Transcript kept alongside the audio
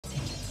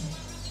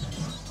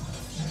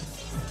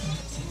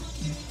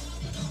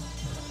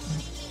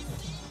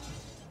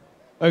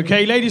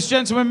Okay, ladies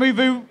and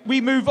gentlemen, we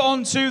move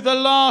on to the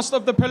last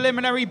of the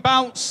preliminary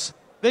bouts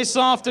this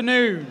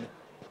afternoon.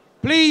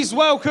 Please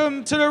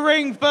welcome to the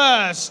ring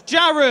first,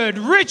 Jared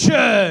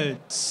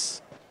Richards.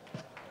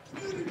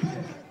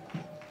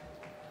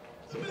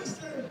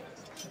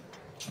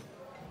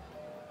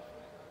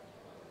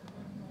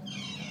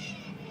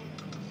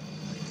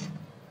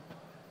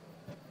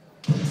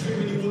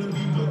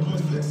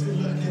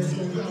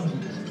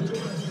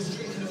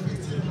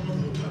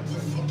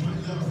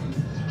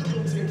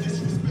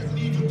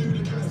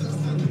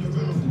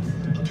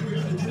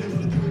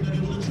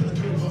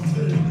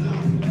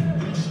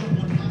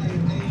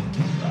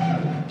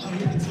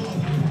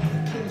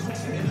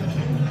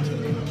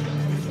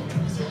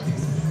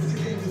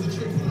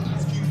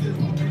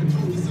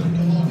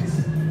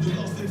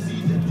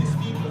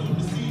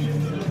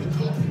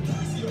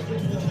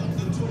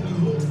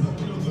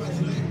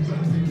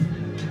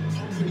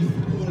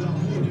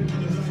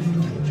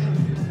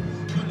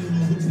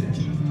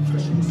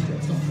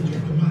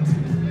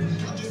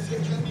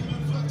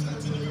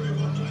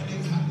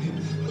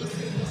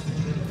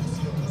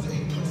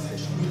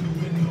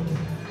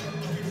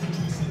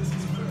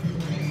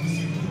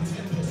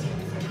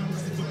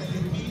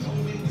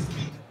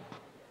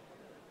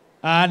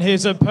 And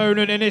his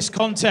opponent in this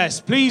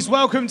contest, please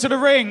welcome to the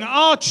ring,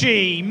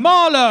 Archie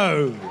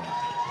Marlow.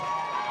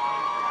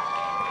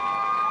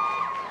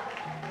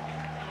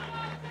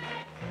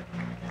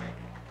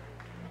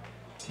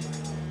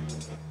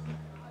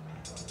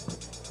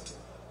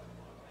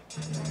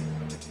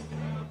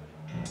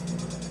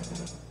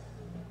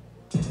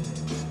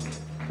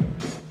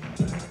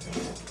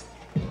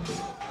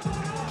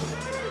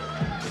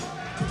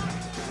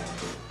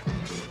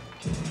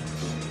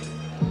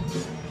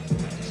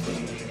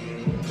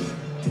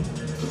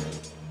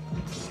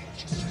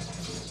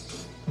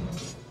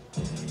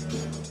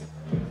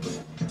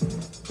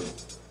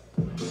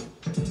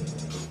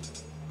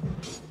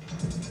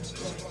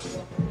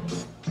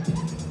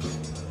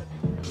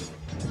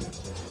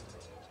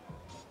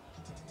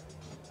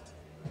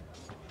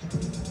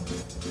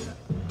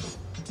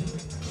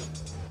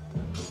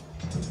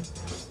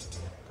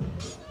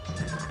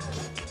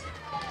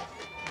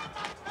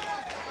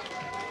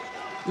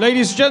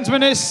 Ladies and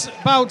gentlemen, this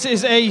bout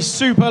is a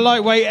super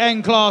lightweight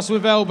N class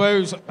with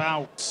elbows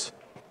bout.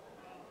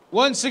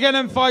 Once again,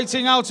 I'm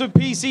fighting out of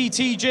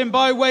PCT Gym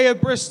by way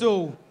of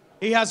Bristol.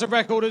 He has a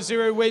record of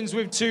 0 wins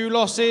with 2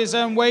 losses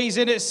and weighs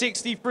in at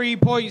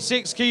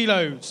 63.6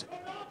 kilos.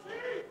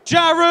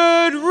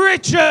 Jared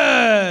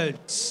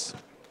Richards.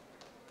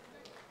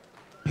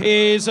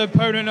 His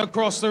opponent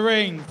across the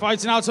ring,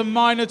 fighting out of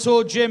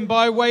Amatuer Gym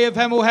by way of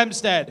Hemel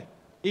Hempstead.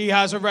 He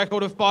has a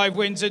record of 5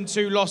 wins and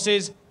 2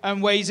 losses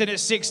and weighs in at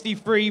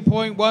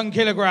 63.1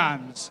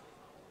 kilograms.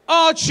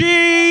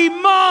 Archie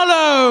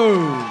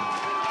Marlow.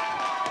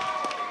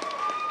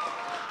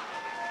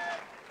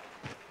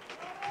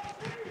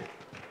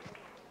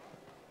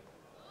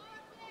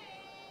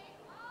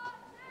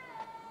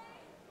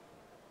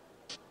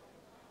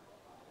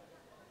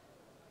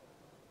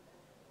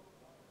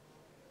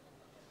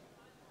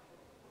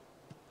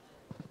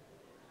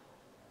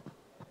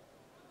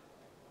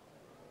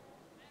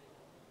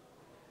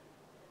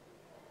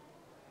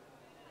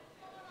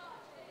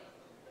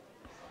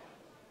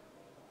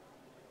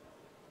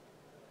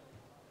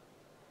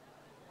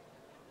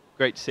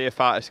 Great to see a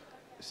fighter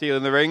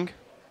sealing the ring.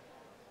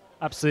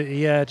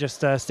 Absolutely, yeah,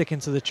 just sticking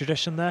to the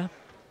tradition there.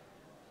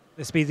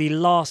 This will be the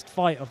last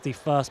fight of the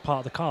first part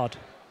of the card.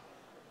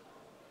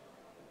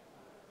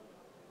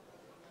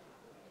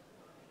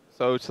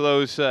 So to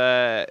those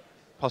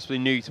possibly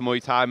new to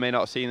Muay Thai, may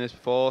not have seen this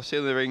before,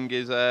 sealing the ring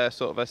is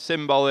sort of a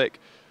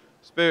symbolic,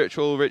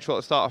 spiritual ritual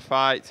at the start of a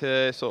fight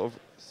to sort of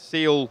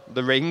seal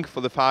the ring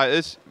for the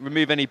fighters,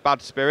 remove any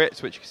bad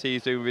spirits, which you can see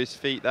he's doing with his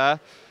feet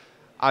there,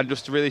 and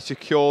just to really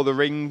secure the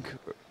ring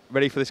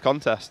ready for this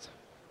contest.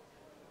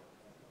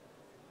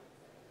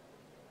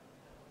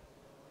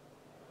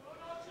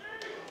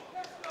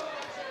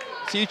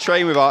 So you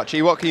train with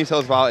Archie, what can you tell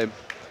us about him?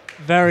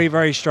 Very,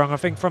 very strong. I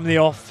think from the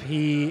off,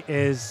 he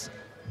is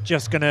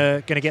just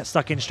gonna get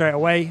stuck in straight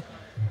away.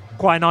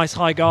 Quite a nice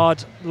high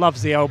guard,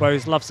 loves the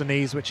elbows, loves the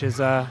knees, which is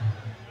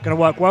gonna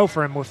work well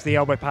for him with the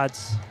elbow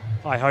pads,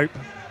 I hope.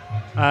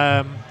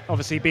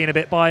 Obviously being a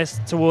bit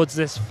biased towards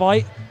this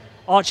fight,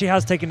 Archie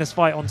has taken this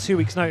fight on 2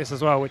 weeks' notice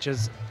as well, which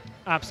is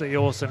absolutely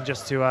awesome,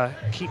 just to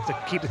keep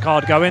the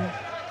card going.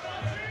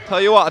 Tell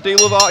you what, I do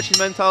love Archie's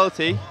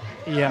mentality.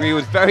 Yeah, he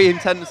was very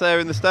intense there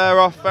in the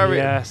stare-off, very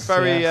yes.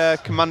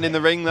 commanding the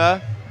ring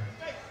there.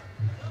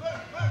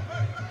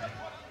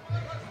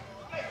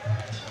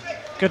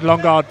 Good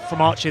long guard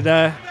from Archie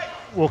there,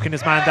 walking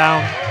his man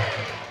down.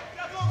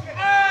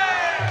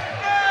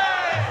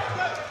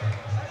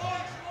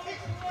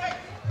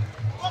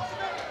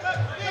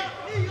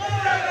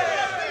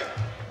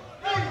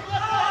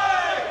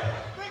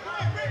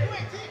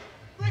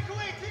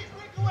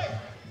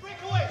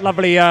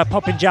 Lovely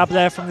popping jab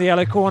there from the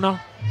yellow corner.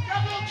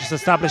 Just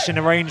establishing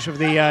a range with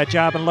the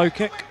jab and low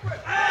kick.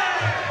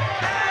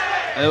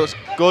 And what's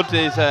good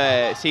is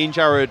seeing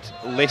Jared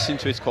listen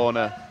to his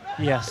corner.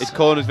 Yes. His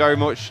corner's very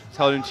much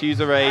telling him to use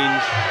the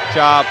range,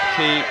 jab,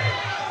 keep.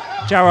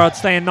 Gerard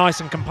staying nice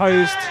and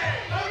composed.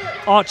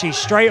 Archie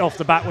straight off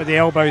the bat with the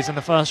elbows in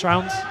the first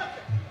round.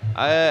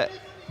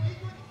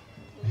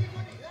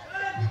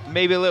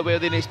 Maybe a little bit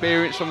of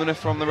inexperience from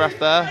the ref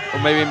there, or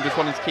maybe him just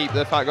wanting to keep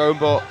the fight going,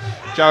 but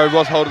Jared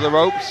was holding the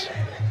ropes.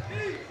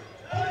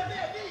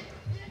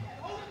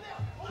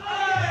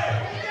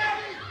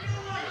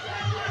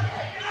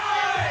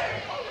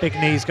 Big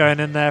knees going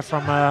in there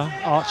from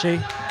Archie.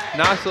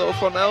 Nice little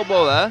front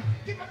elbow there.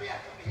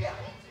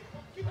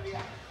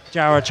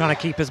 Jared trying to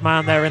keep his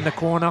man there in the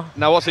corner.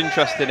 Now what's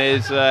interesting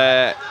is,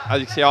 as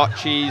you can see,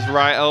 Archie's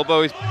right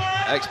elbow is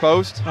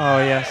exposed. Oh,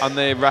 yes. And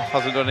the ref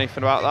hasn't done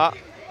anything about that.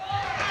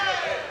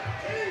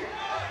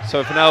 So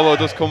if an elbow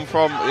does come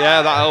from,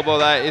 yeah, that elbow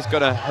there is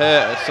going to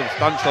hurt a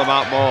substantial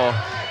amount more.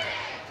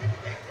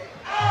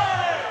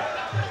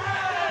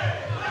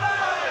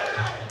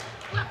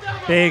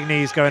 Big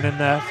knees going in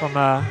there from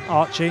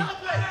Archie.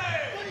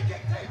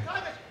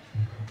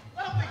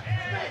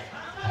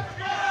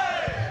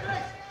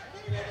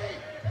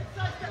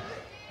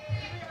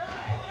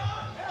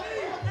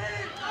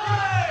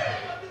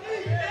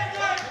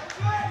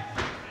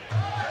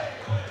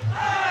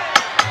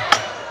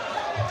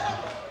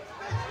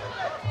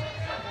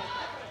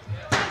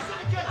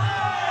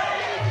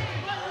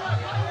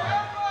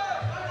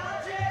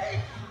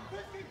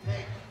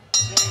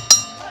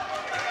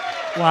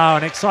 Wow,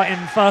 an exciting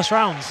first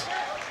rounds.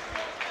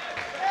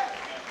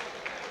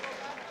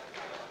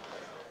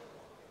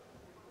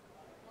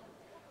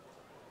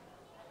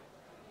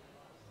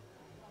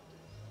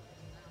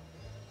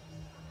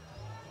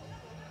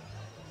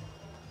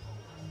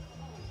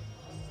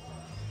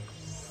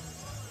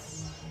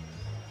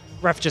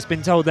 Ref just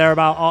been told there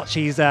about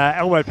Archie's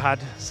elbow pad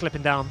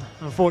slipping down.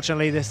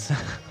 Unfortunately, this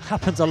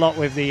happens a lot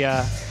with the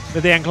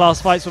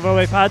N-class fights with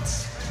elbow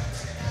pads.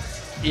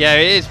 Yeah,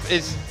 it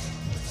is.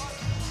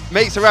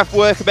 Makes the ref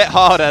work a bit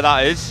harder,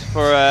 that is,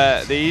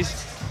 for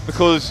these,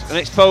 because an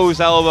exposed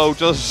elbow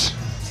does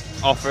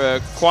offer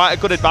quite a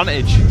good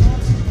advantage.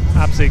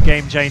 Absolute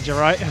game changer,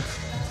 right?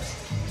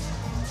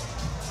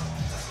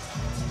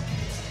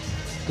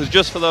 Because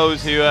just for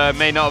those who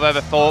may not have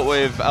ever fought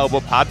with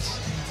elbow pads,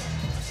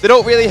 they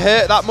don't really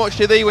hurt that much,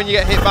 do they, when you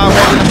get hit by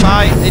one in a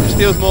fight? It just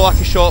feels more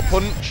like a short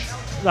punch.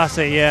 That's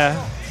it,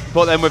 yeah.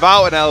 But then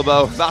without an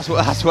elbow, that's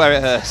where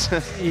it hurts.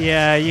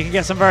 Yeah, you can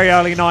get some very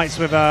early nights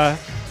with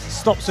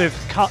stops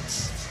with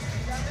cuts.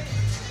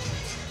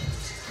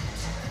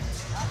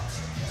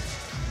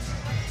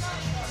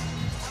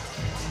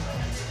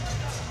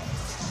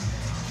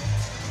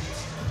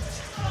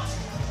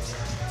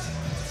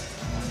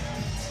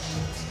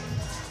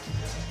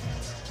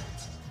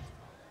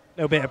 A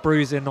little bit of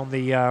bruising on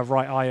the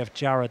right eye of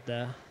Jared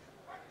there.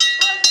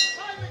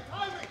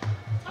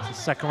 The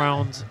second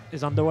round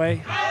is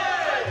underway.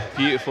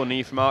 Beautiful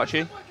knee from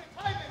Archie.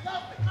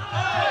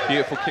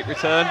 Beautiful kick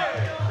return.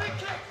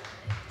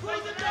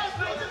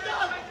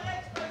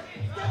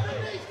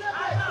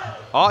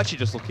 Archie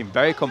just looking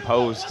very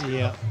composed.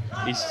 Yeah.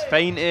 He's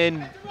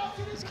feinting,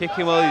 he's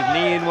kicking well, he's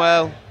kneeing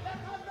well.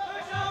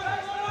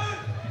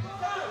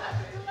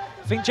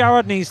 I think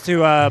Jared needs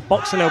to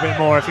box a little bit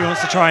more if he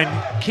wants to try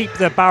and keep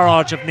the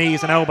barrage of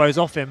knees and elbows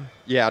off him.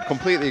 Yeah, I'd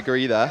completely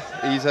agree there.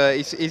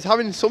 He's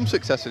having some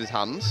success with his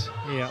hands.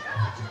 Yeah.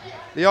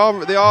 They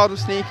are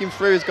sneaking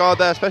through his guard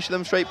there, especially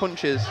them straight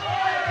punches.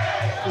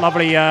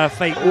 Lovely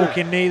fake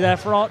walking knee there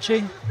for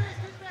Archie.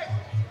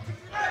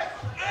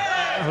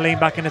 Lean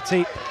back in the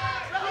teep.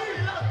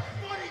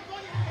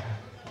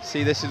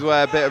 See, this is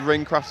where a bit of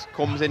ring craft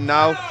comes in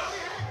now.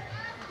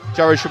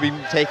 Jared should be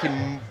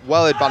taking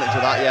well advantage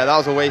of that. Yeah, that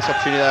was a waste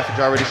opportunity there for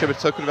Jared. He should have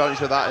taken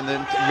advantage of that and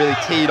then really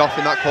teed off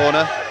in that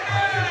corner.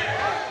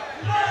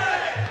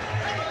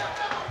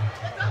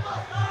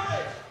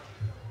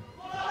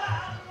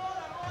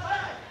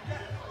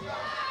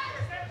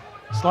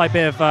 Slight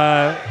bit of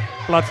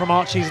blood from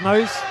Archie's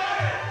nose.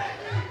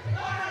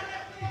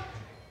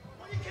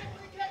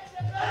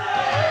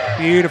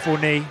 Beautiful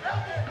knee.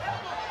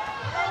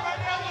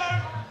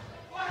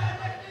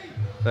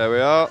 There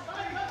we are.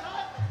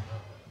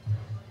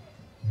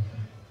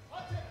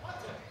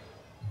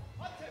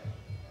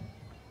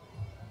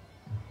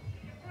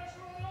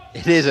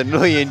 It is an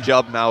annoying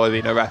job now with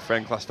being a ref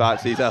in class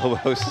fights, these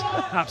elbows.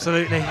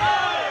 Absolutely.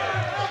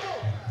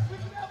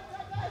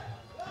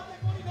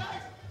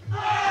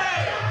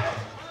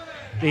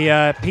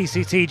 The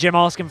PCT gym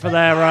asking for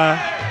their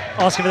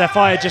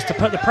fighter just to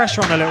put the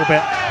pressure on a little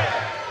bit.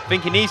 I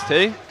think he needs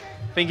to.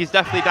 I think he's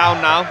definitely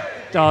down now.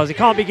 Does. He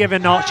can't be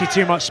giving Archie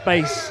too much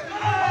space.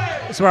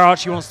 It's where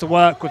Archie wants to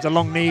work with the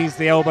long knees,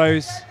 the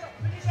elbows.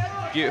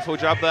 Beautiful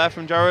jab there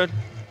from Jared.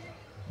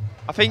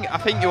 I think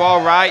you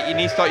are right. You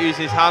need to start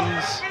using his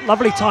hands.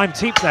 Lovely time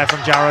teep there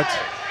from Jared.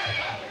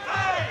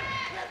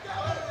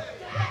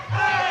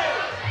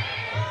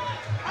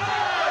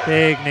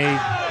 Big knee.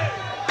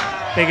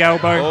 Big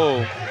elbow.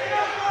 Oh.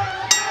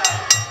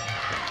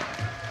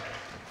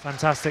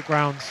 Fantastic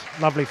rounds.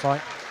 Lovely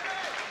fight.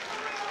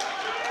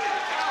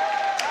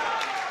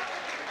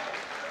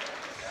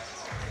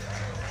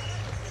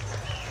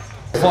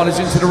 fighters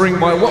into the ring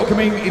by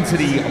welcoming into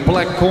the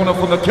black corner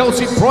from the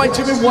Kelsey Pride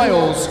team in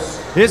Wales,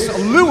 it's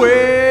Lewis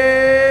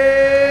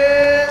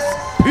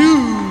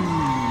Pugh.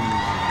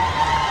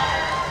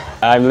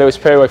 I'm Lewis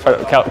Pugh, I fight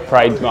at Celtic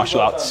Pride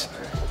Martial Arts.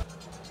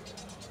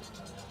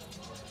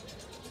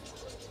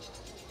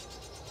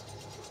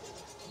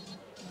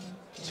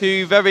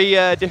 Two very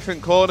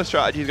different corner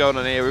strategies going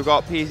on here. We've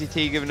got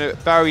PCT giving a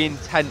very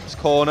intense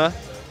corner,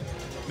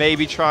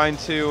 maybe trying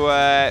to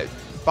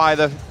buy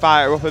the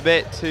fighter up a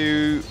bit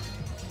to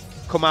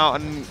come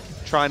out and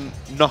try and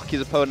knock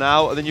his opponent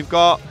out. And then you've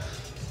got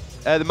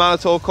the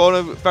Amatuer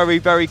corner, very,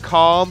 very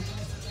calm,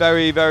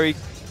 very, very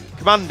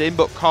commanding,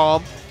 but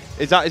calm.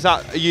 Is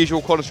that a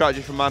usual corner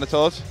strategy from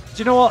Amatuers? Do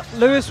you know what?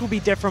 Lewis will be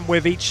different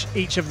with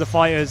each of the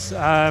fighters.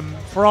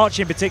 For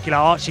Archie in particular,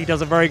 Archie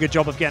does a very good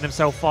job of getting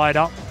himself fired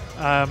up.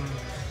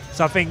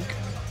 So I think,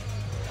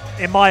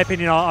 in my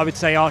opinion, I would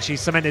say Archie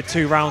cemented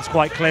 2 rounds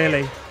quite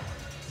clearly.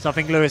 So I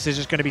think Lewis is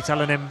just going to be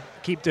telling him,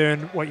 keep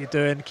doing what you're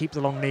doing, keep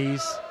the long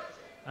knees.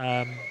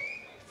 A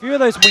few of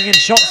those winging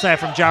shots there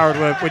from Jared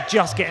were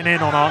just getting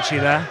in on Archie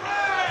there.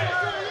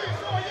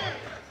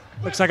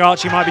 Looks like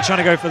Archie might be trying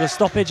to go for the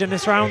stoppage in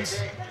this round.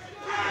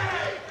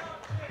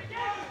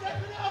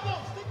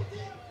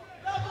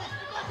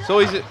 So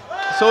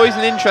it's always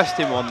an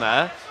interesting one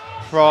there.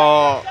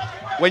 For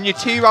when you're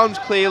 2 rounds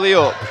clearly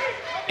up,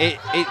 it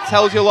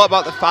tells you a lot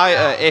about the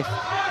fighter if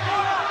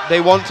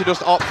they want to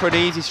just opt for an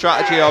easy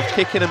strategy of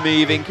kicking and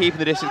moving, keeping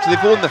the distance, because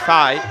they've won the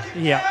fight.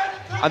 Yeah.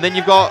 And then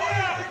you've got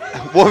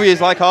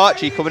warriors like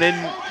Archie coming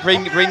in,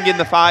 bringing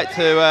the fight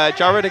to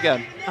Jared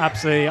again.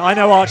 Absolutely. I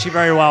know Archie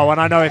very well, and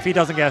I know if he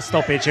doesn't get a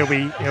stoppage, he'll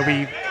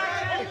be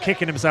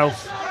kicking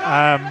himself.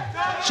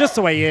 It's just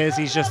the way he is.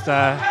 He's just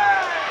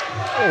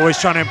always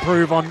trying to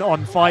improve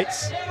on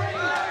fights.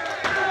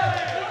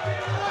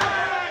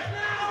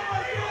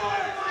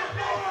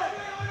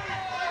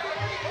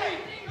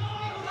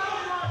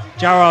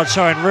 Gerard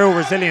showing real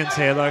resilience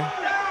here, though.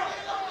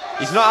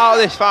 He's not out of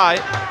this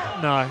fight.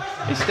 No.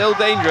 He's still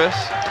dangerous.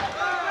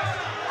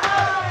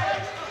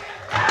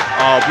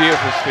 Oh,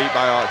 beautiful sweep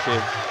by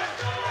Archie.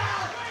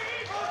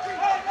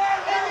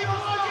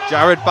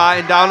 Jared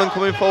biting down and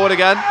coming forward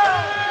again.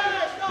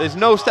 There's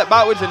no step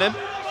backwards in him.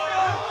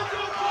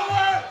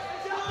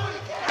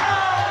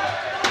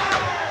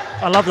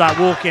 I love that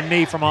walking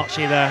knee from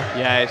Archie there.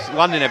 Yeah, it's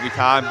landing every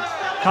time.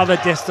 Cover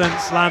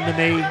distance, land the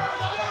knee.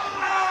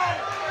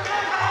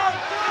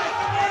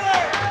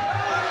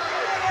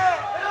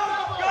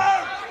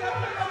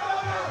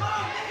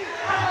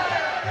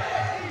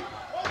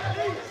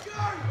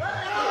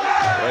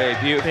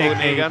 Beautiful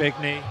knee again. Big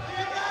knee.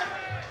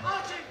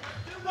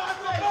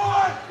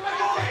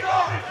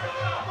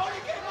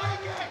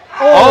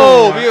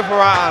 Oh, beautiful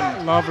right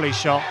hand. Lovely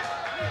shot.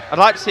 I'd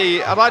like to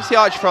see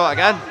Archie throw that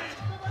again.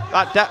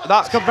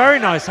 That's got very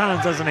nice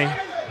hands, hasn't he?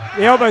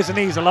 The elbows and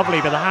knees are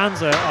lovely, but the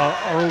hands are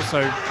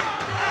also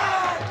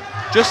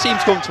just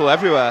seems comfortable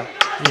everywhere.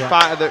 Yeah.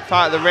 Fight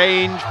at the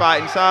range,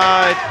 fight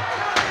inside.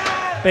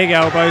 Big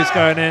elbows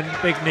going in,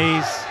 big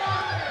knees.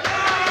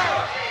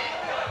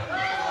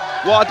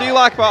 What I do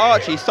like about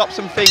Archie, he stops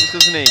and thinks,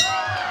 doesn't he?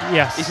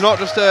 Yes. He's not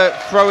just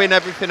throwing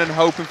everything and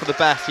hoping for the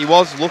best. He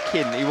was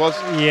looking. He was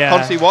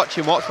constantly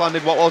watching what's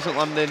landed, what wasn't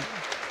landing.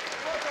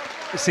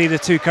 You see the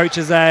 2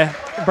 coaches there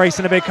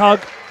embracing a big hug.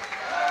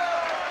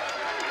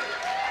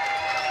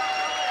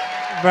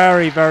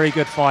 Very, very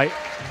good fight.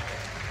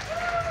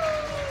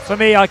 For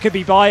me, I could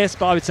be biased,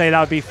 but I would say that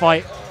would be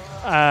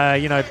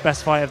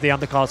best fight of the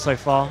undercard so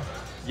far.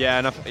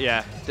 Yeah,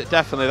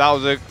 definitely. That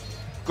was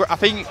I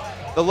think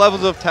the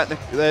levels of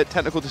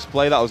technical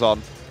display that was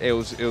on, it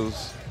was.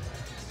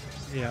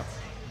 Yeah.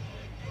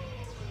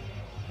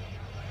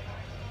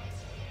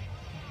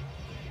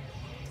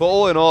 But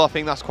all in all, I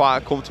think that's quite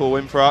a comfortable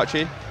win for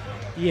Archie.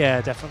 Yeah,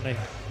 definitely.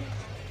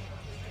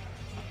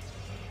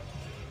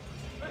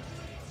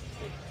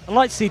 I'd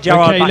like to see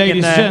Jared back ladies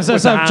in there. and gents,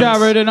 let's have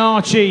Jared and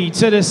Archie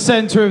to the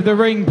centre of the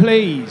ring,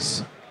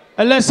 please.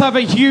 And let's have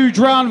a huge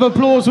round of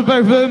applause for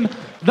both of them.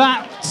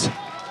 That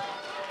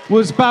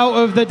was bout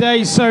of the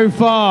day so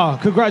far.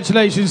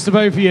 Congratulations to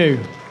both of you.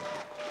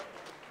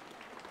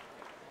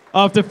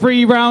 After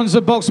 3 rounds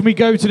of boxing, we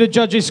go to the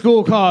judges'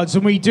 scorecards,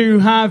 and we do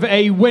have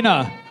a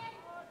winner.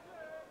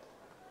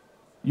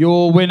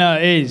 Your winner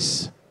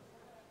is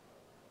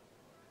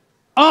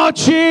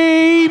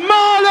Archie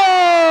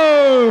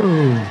Marlow!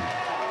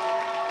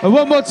 And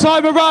one more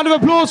time, a round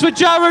of applause for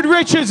Jared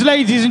Richards,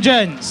 ladies and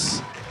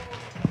gents.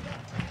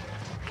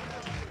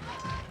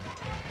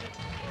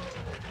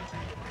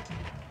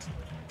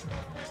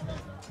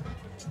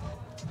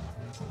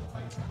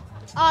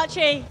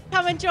 Archie,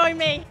 come and join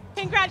me.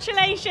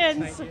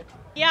 Congratulations.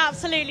 You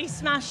absolutely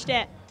smashed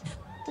it.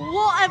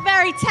 What a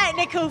very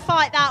technical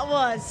fight that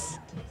was.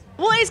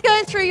 What is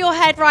going through your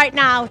head right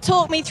now?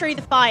 Talk me through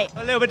the fight.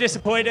 A little bit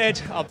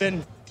disappointed. I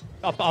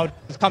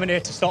was coming here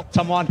to stop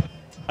someone.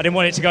 I didn't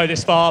want it to go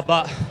this far,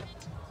 but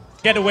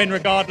get a win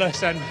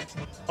regardless, and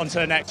on to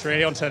the next,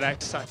 really, on to the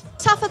next. So.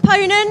 Tough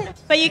opponent,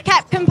 but you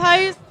kept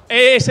composed.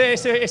 It's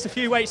a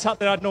few weights up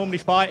that I'd normally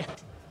fight,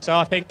 so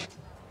I think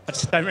I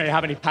just don't really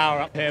have any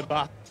power up here,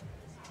 but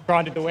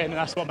grinded the win, and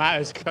that's what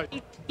matters.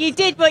 You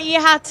did what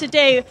you had to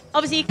do.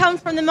 Obviously, you come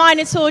from the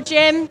Minotaur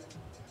gym.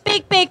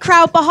 Big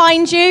crowd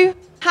behind you.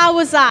 How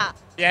was that?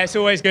 Yeah, it's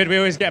always good. We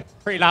always get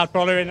a pretty loud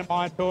following at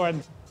Minotaur,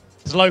 and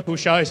it's a local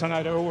show, so I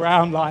know they're all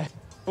around, like,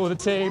 all the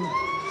team.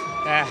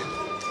 Yeah.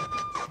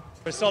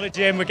 We're a solid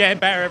gym. We're getting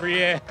better every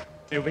year.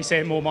 You'll be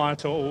seeing more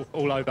Minotaur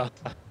all over.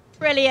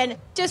 Brilliant.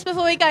 Just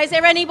before we go, is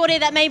there anybody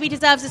that maybe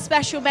deserves a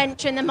special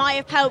mention that might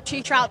have helped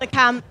you throughout the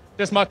camp?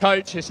 Just my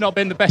coach. It's not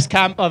been the best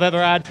camp I've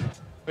ever had.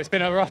 It's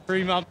been a rough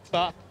 3 months,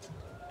 but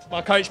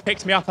my coach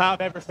picks me up out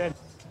of everything.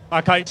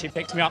 My coach, he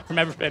picks me up from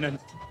everything, and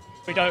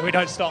we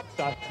don't stop.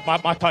 So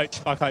my coach,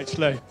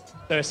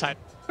 Lewis.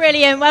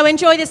 Brilliant. Well,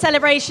 enjoy the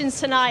celebrations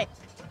tonight.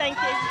 Thank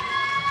you.